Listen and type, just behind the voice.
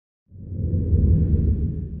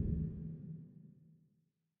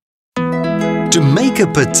To make a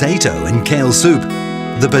potato and kale soup,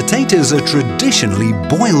 the potatoes are traditionally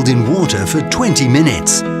boiled in water for 20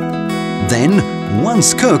 minutes. Then,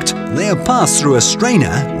 once cooked, they are passed through a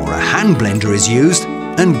strainer or a hand blender is used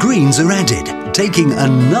and greens are added, taking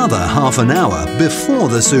another half an hour before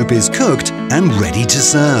the soup is cooked and ready to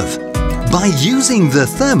serve. By using the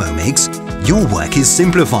Thermomix, your work is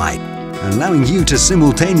simplified, allowing you to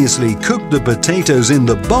simultaneously cook the potatoes in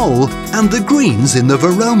the bowl and the greens in the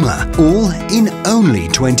varoma, all in only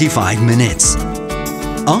 25 minutes.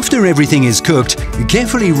 After everything is cooked,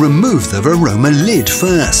 carefully remove the varoma lid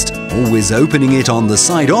first, always opening it on the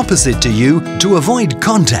side opposite to you to avoid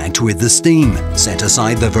contact with the steam. Set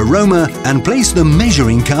aside the varoma and place the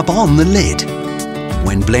measuring cup on the lid.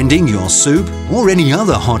 When blending your soup or any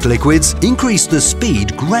other hot liquids, increase the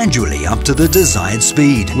speed gradually up to the desired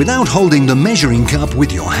speed without holding the measuring cup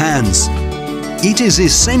with your hands. It is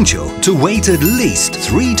essential to wait at least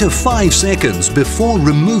 3 to 5 seconds before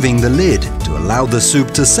removing the lid to allow the soup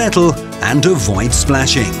to settle and avoid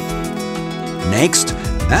splashing. Next,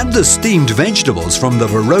 add the steamed vegetables from the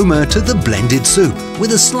varoma to the blended soup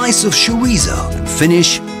with a slice of chorizo and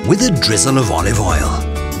finish with a drizzle of olive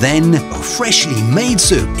oil. Then, a freshly made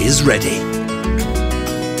soup is ready.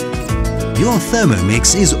 Your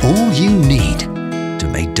Thermomix is all you need to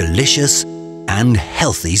make delicious and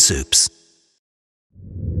healthy soups.